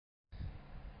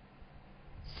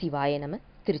சிவாய நம.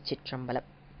 திருச்சிற்றம்பலம்.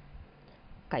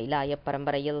 கைலாய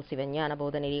பரம்பரையில் சிவஞான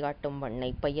போத நெறிகாட்டும்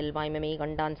வண்ணை பையல் வாய்மமே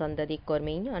கண்டான் சந்ததி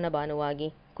கொர்மை ஞான பானுவாகி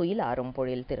குயிலாரும்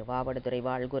பொழில் திருவாவடுதுறை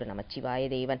வாழ்குரு நமச்சிவாய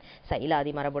தேவன்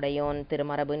சைலாதி மரபுடையோன்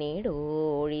திருமரபு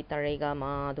நீடோழி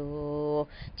தழைகமாதோ.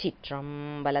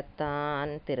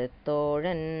 சிற்றம்பலத்தான்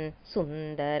திருத்தோழன்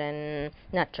சுந்தரன்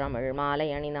நற்றமிழ் மாலை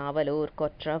அணிநாவலூர்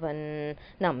கொற்றவன்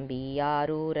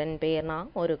நம்பியாரூரன் பேர்னா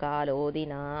ஒரு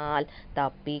காலோதினால்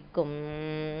தப்பிக்கும்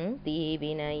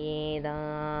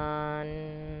தீவினையேதான்.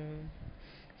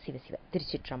 சிவசிவ.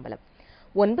 திருச்சிற்றம்பலம்.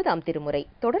 9ஆம் திருமுறை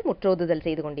தொடர் முற்றோதுதல்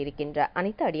செய்து கொண்டிருக்கின்ற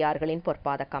அனைத்து அடியார்களின்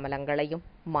பொற்பாத கமலங்களையும்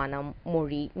மனம்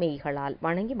மொழி மெய்களால்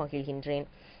வணங்கி மகிழ்கின்றேன்.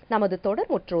 நமது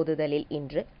தொடர் முற்றோதுதலில்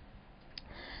இன்று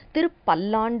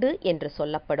திருப்பல்லாண்டு என்று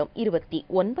சொல்லப்படும்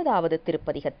 29வது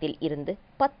திருப்பதிகத்தில் இருந்து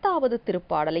 10வது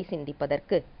திருப்பாடலை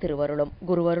சிந்திப்பதற்கு திருவருளும்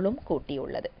குருவருளும்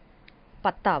கூட்டியுள்ளது.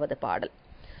 10வது பாடல்.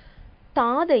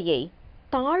 தாதையை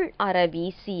தாழ் அற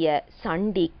வீசிய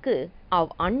சண்டிக்கு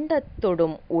அவ்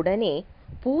அண்டத்தொடும் உடனே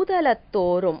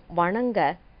பூதலத்தோறும் வணங்க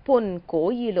பொன்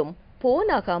கோயிலும்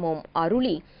போனகமும்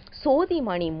அருளி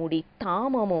சோதிமணி முடி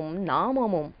தாமமும்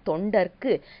நாமமும்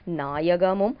தொண்டர்க்கு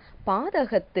நாயகமும்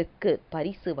பாதகத்துக்கு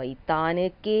பரிசு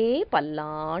வைத்தானுக்கே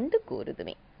பல்லாண்டு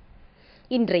கூறுதுமே.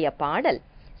 இன்றைய பாடல்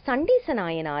சண்டீச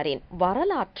நாயனாரின்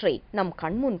வரலாற்றை நம்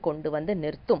கண்முன் கொண்டு வந்து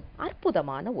நிறுத்தும்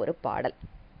அற்புதமான ஒரு பாடல்.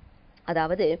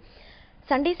 அதாவது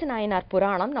சண்டீச நாயனார்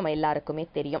புராணம் நம்ம எல்லாருக்குமே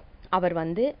தெரியும். அவர்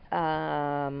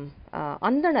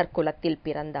அந்தணர் குலத்தில்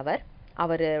பிறந்தவர்.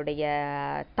 அவருடைய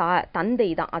தந்தை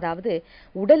தான், அதாவது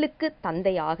உடலுக்கு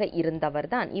தந்தையாக இருந்தவர்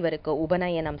தான் இவருக்கு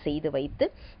உபநயனம் செய்து வைத்து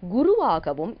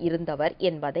குருவாகவும் இருந்தவர்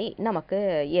என்பதை நமக்கு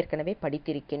ஏற்கனவே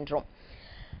படித்திருக்கின்றோம்.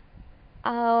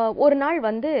 ஒரு நாள்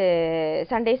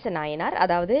சண்டேச நாயனார்,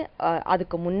 அதாவது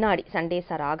அதுக்கு முன்னாடி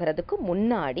சண்டேசர் ஆகிறதுக்கு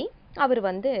முன்னாடி அவர்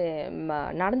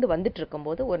நடந்து வந்துட்டு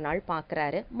இருக்கும்போது ஒரு நாள்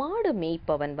பார்க்குறாரு, மாடு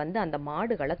மேய்ப்பவன் அந்த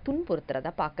மாடுகளை துன்புறுத்துறத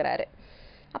பார்க்குறாரு.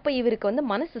 அப்போ இவருக்கு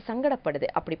மனசு சங்கடப்படுது.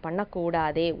 அப்படி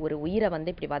பண்ணக்கூடாதே, ஒரு உயிரை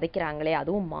இப்படி வதைக்கிறாங்களே,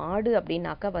 அதுவும் மாடு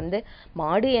அப்படின்னாக்கா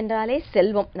மாடு என்றாலே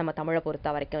செல்வம் நம்ம தமிழை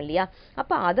பொறுத்த வரைக்கும் இல்லையா.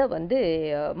 அப்போ அதை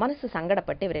மனசு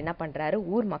சங்கடப்பட்டு இவர் என்ன பண்ணுறாரு,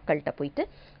 ஊர் மக்கள்கிட்ட போயிட்டு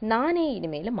நானே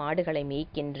இனிமேல் மாடுகளை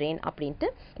மேய்க்கின்றேன் அப்படின்ட்டு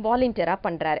வாலண்டியராக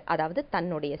பண்ணுறாரு. அதாவது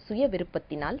தன்னுடைய சுய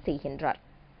விருப்பத்தினால் செய்கின்றார்.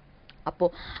 அப்போ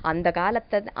அந்த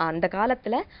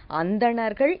காலத்துல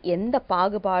அந்தணர்கள் எந்த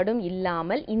பாகுபாடும்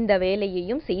இல்லாமல் இந்த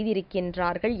வேலையையும்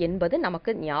செய்திருக்கின்றார்கள் என்பது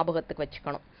நமக்கு ஞாபகத்துக்கு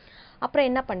வச்சுக்கணும். அப்புறம்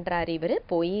என்ன பண்ணுறாரு, இவர்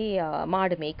போய்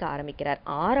மாடு மேய்க்க ஆரம்பிக்கிறார்.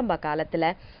 ஆரம்ப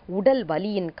காலத்தில் உடல்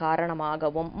வலியின்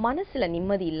காரணமாகவும் மனசில்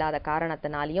நிம்மதி இல்லாத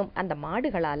காரணத்தினாலையும் அந்த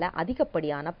மாடுகளால்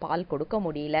அதிகப்படியான பால் கொடுக்க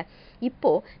முடியல.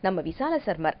 இப்போது நம்ம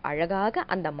விசாலசர்மர் அழகாக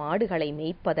அந்த மாடுகளை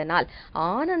மேய்ப்பதனால்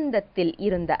ஆனந்தத்தில்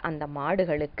இருந்த அந்த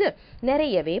மாடுகளுக்கு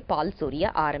நிறையவே பால்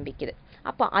சொரிய ஆரம்பிக்குது.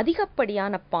 அப்போ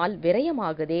அதிகப்படியான பால்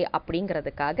விரயமாகுதே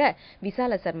அப்படிங்கிறதுக்காக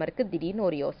விசாலசர்மருக்கு திடீர்னு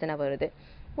ஒரு யோசனை வருது.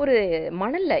 ஒரு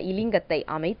மணல்ல இலிங்கத்தை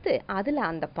அமைத்து அதில்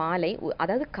அந்த பாலை,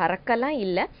 அதாவது கறக்கலாம்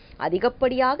இல்லை,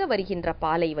 அதிகப்படியாக வருகின்ற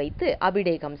பாலை வைத்து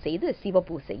அபிஷேகம் செய்து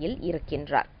சிவபூசையில்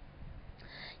இருக்கின்றார்.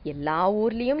 எல்லா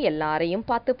ஊர்லேயும் எல்லாரையும்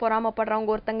பார்த்து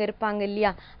பொறாமப்படுறவங்க ஒருத்தங்க இருப்பாங்க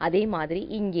இல்லையா. அதே மாதிரி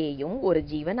இங்கேயும் ஒரு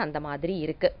ஜீவன் அந்த மாதிரி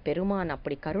இருக்கு. பெருமான்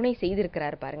அப்படி கருணை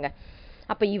செய்திருக்கிறாரு பாருங்க.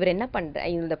 அப்போ இவர் என்ன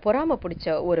இந்த பொறாமை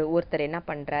பிடிச்ச ஒருத்தர் என்ன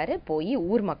பண்ணுறாரு, போய்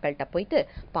ஊர் மக்கள்கிட்ட போயிட்டு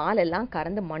பாலெல்லாம்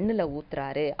கறந்து மண்ணில்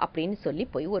ஊத்துறாரு அப்படின்னு சொல்லி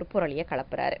போய் ஒரு புரளியை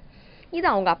கலப்புறாரு. இது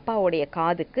அவங்க அப்பாவுடைய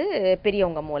காதுக்கு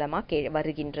பெரியவங்க மூலமாக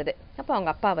வருகின்றது. அப்போ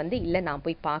அவங்க அப்பா இல்லை, நான்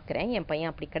போய் பார்க்குறேன், என் பையன்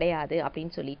அப்படி கிடையாது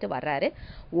அப்படின்னு சொல்லிட்டு வர்றாரு.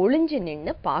 ஒளிஞ்சு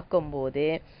நின்று பார்க்கும்போது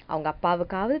அவங்க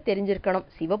அப்பாவுக்காவது தெரிஞ்சிருக்கணும்,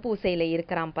 சிவபூசையில்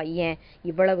இருக்கிறான் பையன்,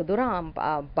 இவ்வளவு தூரம்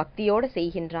பக்தியோடு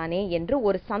செய்கின்றானே என்று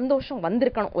ஒரு சந்தோஷம்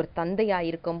வந்திருக்கணும். ஒரு தந்தையாக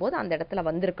இருக்கும்போது அந்த இடத்துல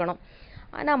வந்திருக்கணும்.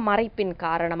 ஆனால் மறைப்பின்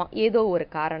காரணமாக ஏதோ ஒரு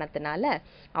காரணத்தினால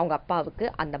அவங்க அப்பாவுக்கு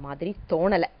அந்த மாதிரி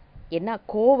தோணலை. என்ன,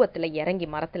 கோவத்தில் இறங்கி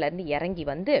மரத்துலேருந்து இறங்கி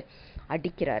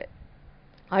அடிக்கிறாரு.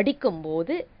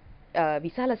 அடிக்கும்போது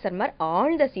விசாலசர்மர்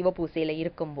ஆழ்ந்த சிவபூசையில்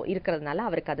இருக்கிறதுனால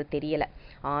அவருக்கு அது தெரியலை.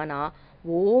 ஆனால்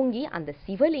ஓங்கி அந்த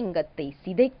சிவலிங்கத்தை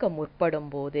சிதைக்க முற்படும்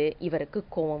போது இவருக்கு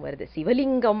கோபம் வருது.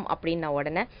 சிவலிங்கம் அப்படின்ன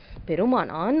உடனே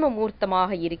பெருமான்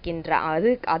ஆன்மமூர்த்தமாக இருக்கின்ற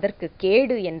அதற்கு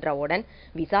கேடு என்றவுடன்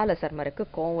விசாலசர்மருக்கு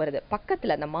கோபம் வருது.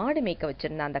 பக்கத்தில் அந்த மாடு மேய்க்க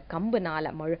வச்சிருந்த அந்த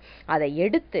கம்புனால அதை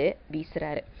எடுத்து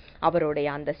வீசுறாரு. அவருடைய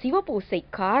அந்த சிவபூசை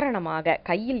காரணமாக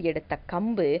கையில் எடுத்த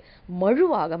கம்பு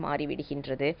மழுவாக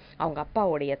மாறிவிடுகின்றது. அவங்க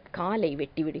அப்பாவுடைய காலை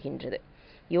வெட்டி விடுகின்றது.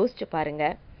 யோசிச்சு பாருங்க,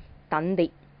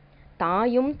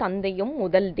 தாயும் தந்தையும்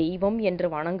முதல் தெய்வம் என்று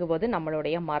வணங்குவது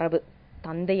நம்மளுடைய மரபு.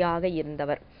 தந்தையாக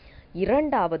இருந்தவர்,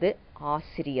 இரண்டாவது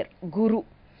ஆசிரியர் குரு,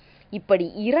 இப்படி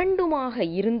இரண்டுமாக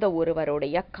இருந்த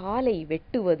ஒருவருடைய காலை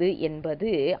வெட்டுவது என்பது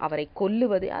அவரை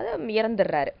கொல்லுவது, அதை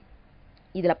இறந்துடுறாரு.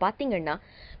 இதில் பார்த்தீங்கன்னா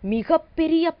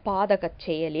மிகப்பெரிய பாதகச்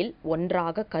செயலில்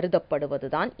ஒன்றாக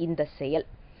கருதப்படுவதுதான் இந்த செயல்.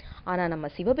 ஆனா நம்ம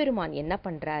சிவபெருமான் என்ன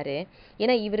பண்றாரு,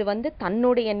 ஏன்னா இவர்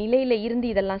தன்னுடைய நிலையில இருந்து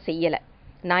இதெல்லாம் செய்யல.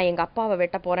 நான் எங்க அப்பாவை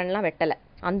வெட்ட போறேன்லாம் வெட்டல.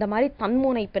 அந்த மாதிரி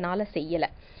தன்முனைப்பினால செய்யல.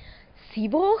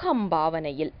 சிவோகம்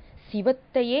பாவனையில்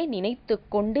சிவத்தையே நினைத்து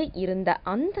கொண்டு இருந்த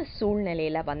அந்த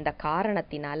சூழ்நிலையில வந்த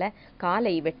காரணத்தினால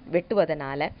காலை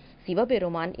வெட்டுவதனால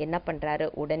சிவபெருமான் என்ன பண்றாரு,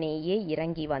 உடனேயே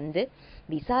இறங்கி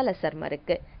விசால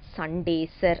சர்மருக்கு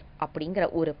சண்டேசர் அப்படிங்கிற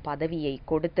ஒரு பதவியை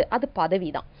கொடுத்து, அது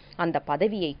பதவிதான், அந்த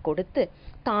பதவியை கொடுத்து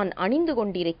தான் அணிந்து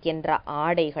கொண்டிருக்கின்ற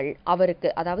ஆடைகள் அவருக்கு,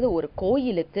 அதாவது ஒரு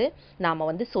கோயிலுக்கு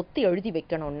நாம சொத்து எழுதி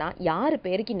வைக்கணும்னா யாரு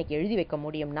பேருக்கு இன்னைக்கு எழுதி வைக்க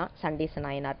முடியும்னா சண்டேச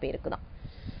நாயனார் பேருக்கு தான்.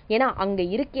 ஏன்னா அங்க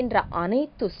இருக்கின்ற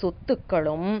அனைத்து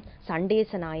சொத்துக்களும்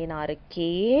சண்டேச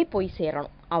நாயனாருக்கே போய்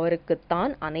சேரணும்,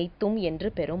 அவருக்குத்தான் அனைத்தும் என்று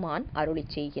பெருமான் அருளி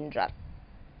செய்கின்றார்.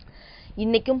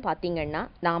 இன்னைக்கும் பார்த்தீங்கன்னா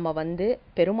நாம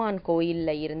பெருமான்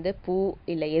கோயில்ல இருந்து பூ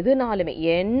இல்லை எதுனாலுமே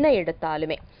என்ன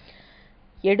எடுத்தாலுமே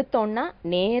எடுத்தோன்னா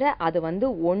நேர அது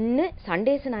ஒன்று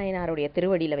சண்டேச நாயனாருடைய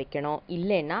திருவடியில் வைக்கணும்,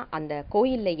 இல்லைன்னா அந்த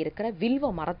கோயிலில் இருக்கிற வில்வ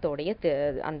மரத்தோடைய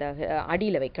அந்த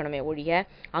அடியில் வைக்கணுமே ஒழிய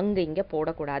அங்கே இங்கே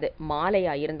போடக்கூடாது.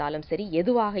 மாலையாக இருந்தாலும் சரி,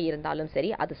 எதுவாக இருந்தாலும்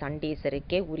சரி, அது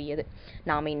சண்டேசருக்கே உரியது.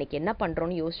 நாம் இன்னைக்கு என்ன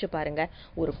பண்ணுறோன்னு யோசிச்சு பாருங்க.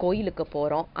 ஒரு கோயிலுக்கு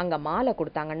போகிறோம், அங்கே மாலை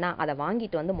கொடுத்தாங்கன்னா அதை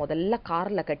வாங்கிட்டு முதல்ல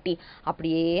காரில் கட்டி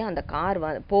அப்படியே அந்த கார்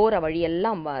போகிற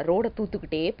வழியெல்லாம் ரோடை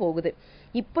தூத்துக்கிட்டே போகுது.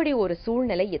 இப்படி ஒரு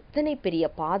சூழ்நிலை எத்தனை பெரிய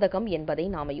பாதகம் என்பதை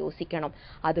நாம யோசிக்கணும்.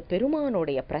 அது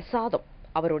பெருமானுடைய பிரசாதம்.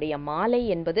 அவருடைய மாலை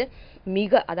என்பது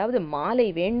அதாவது மாலை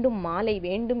வேண்டும் மாலை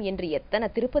வேண்டும் என்று எத்தனை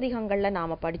திருப்பதிகங்கள்ல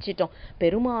நாம படிச்சிட்டோம்.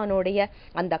 பெருமானுடைய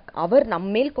அந்த அவர்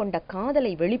நம்மேல் கொண்ட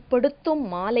காதலை வெளிப்படுத்தும்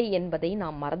மாலை என்பதை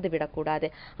நாம் மறந்துவிடக்கூடாது.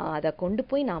 அதை கொண்டு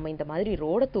போய் நாம இந்த மாதிரி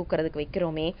ரோட தூக்குறதுக்கு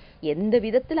வைக்கிறோமே, எந்த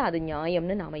விதத்துல அது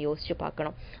நியாயம்னு நாம யோசிச்சு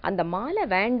பார்க்கணும். அந்த மாலை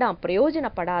வேண்டாம்,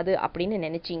 பிரயோஜனப்படாது அப்படின்னு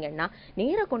நினைச்சீங்கன்னா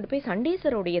நேரா கொண்டு போய்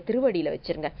சண்டேசருடைய திருவடியில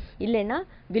வச்சிருங்க. இல்லைன்னா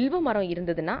வில்வ மரம்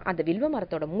இருந்ததுன்னா அந்த வில்வ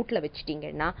மரத்தோட மூட்டில்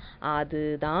வச்சுட்டீங்கன்னா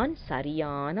அதுதான்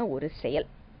சரியான ஒரு செயல்.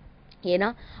 ஏன்னா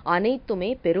அனைத்துமே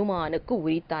பெருமானுக்கு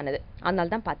உரித்தானது.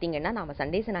 அதனால தான் பார்த்தீங்கன்னா நாம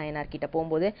சண்டேச நாயனார் கிட்ட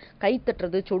போகும்போது கை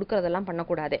தட்டுறது சொடுக்கிறதெல்லாம்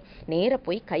பண்ணக்கூடாது. நேர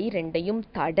போய் கை ரெண்டையும்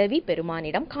தடவி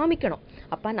பெருமானிடம் காமிக்கணும்.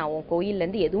 அப்பா, நான் உன்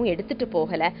கோயிலேருந்து எதுவும் எடுத்துட்டு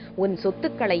போகலை, உன்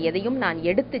சொத்துக்களை எதையும் நான்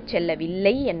எடுத்து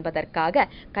செல்லவில்லை என்பதற்காக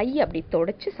கை அப்படி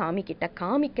தொடச்சு சாமி கிட்ட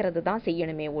காமிக்கிறது தான்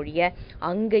செய்யணுமே ஒழிய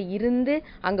அங்கே இருந்து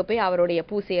அங்கே போய் அவருடைய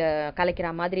பூசையை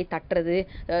கலைக்கிற மாதிரி தட்டுறது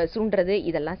சுன்றது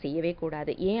இதெல்லாம் செய்யவே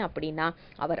கூடாது. ஏன் அப்படின்னா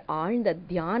அவர் ஆழ்ந்த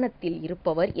தியானத்தில்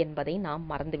இருப்பவர் என்பதை நாம்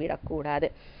மறந்துவிடக்கூடாது.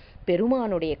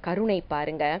 பெருமானுடைய கருணை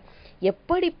பாருங்க,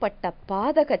 எப்படிப்பட்ட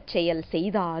பாதக செயல்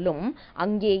செய்தாலும்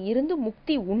அங்கே இருந்து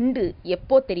முக்தி உண்டு.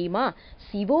 எப்போ தெரியுமா?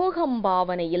 சிவோகம்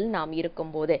பாவனையில் நாம்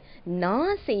இருக்கும்போது.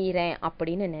 நான் செய்கிறேன்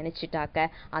அப்படின்னு நினைச்சிட்டாக்க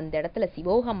அந்த இடத்துல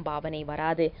சிவோகம் பாவனை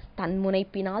வராது.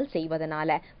 தன்முனைப்பினால்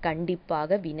செய்வதனால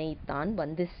கண்டிப்பாக வினைத்தான்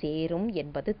சேரும்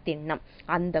என்பது திண்ணம்.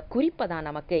 அந்த குறிப்பை தான்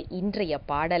நமக்கு இன்றைய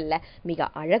பாடல்ல மிக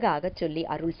அழகாக சொல்லி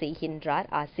அருள் செய்கின்றார்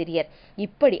ஆசிரியர்.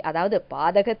 இப்படி, அதாவது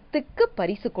பாதகத்துக்கு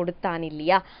பரிசு கொடுத்தான்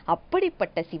இல்லையா,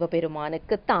 அப்படிப்பட்ட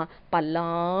சிவபெருமானுக்குத்தான்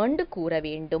பல்லாண்டு கூற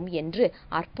வேண்டும் என்று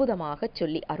அற்புதமாக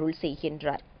சொல்லி அருள்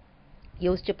செய்கின்றார்.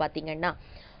 யோசிச்சு பார்த்தீங்கன்னா,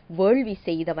 வேள்வி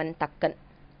செய்தவன் தக்கன்,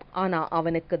 ஆனா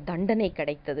அவனுக்கு தண்டனை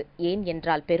கிடைத்தது. ஏன்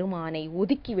என்றால் பெருமானை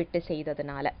ஒதுக்கிவிட்டு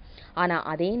செய்ததுனால. ஆனா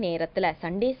அதே நேரத்துல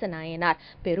சண்டேச நாயனார்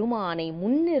பெருமானை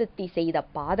முன்னிறுத்தி செய்த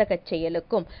பாதக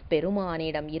செயலுக்கும்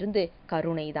பெருமானிடம் இருந்து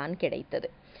கருணைதான் கிடைத்தது.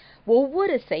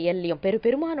 ஒவ்வொரு செயல்லையும்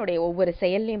பெருமானுடைய ஒவ்வொரு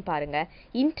செயல்லையும் பாருங்க,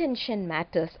 இன்டென்ஷன்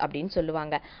மேட்டர்ஸ் அப்படின்னு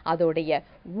சொல்லுவாங்க. அதோடைய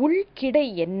உள்கிடை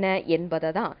என்ன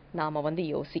என்பதை தான் நாம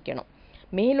யோசிக்கணும்.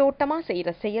 மேலோட்டமா செய்யற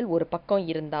செயல் ஒரு பக்கம்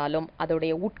இருந்தாலும்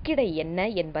அதோடைய உட்கிடை என்ன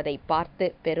என்பதை பார்த்து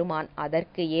பெருமான்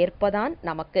அதற்கு ஏற்பதான்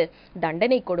நமக்கு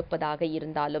தண்டனை கொடுப்பதாக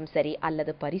இருந்தாலும் சரி,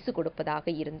 அல்லது பரிசு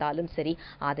கொடுப்பதாக இருந்தாலும் சரி,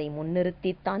 அதை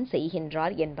முன்னிறுத்தித்தான்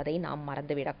செய்கின்றார் என்பதை நாம்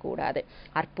மறந்துவிடக்கூடாது.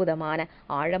 அற்புதமான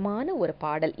ஆழமான ஒரு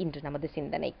பாடல் இன்று நமது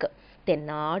சிந்தனைக்கு.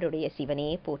 தென்னாடுடைய சிவனே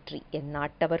போற்றி,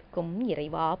 எந்நாட்டவர்க்கும்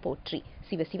இறைவா போற்றி.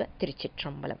 சிவசிவ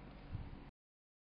திருச்சிற்றம்பலம்.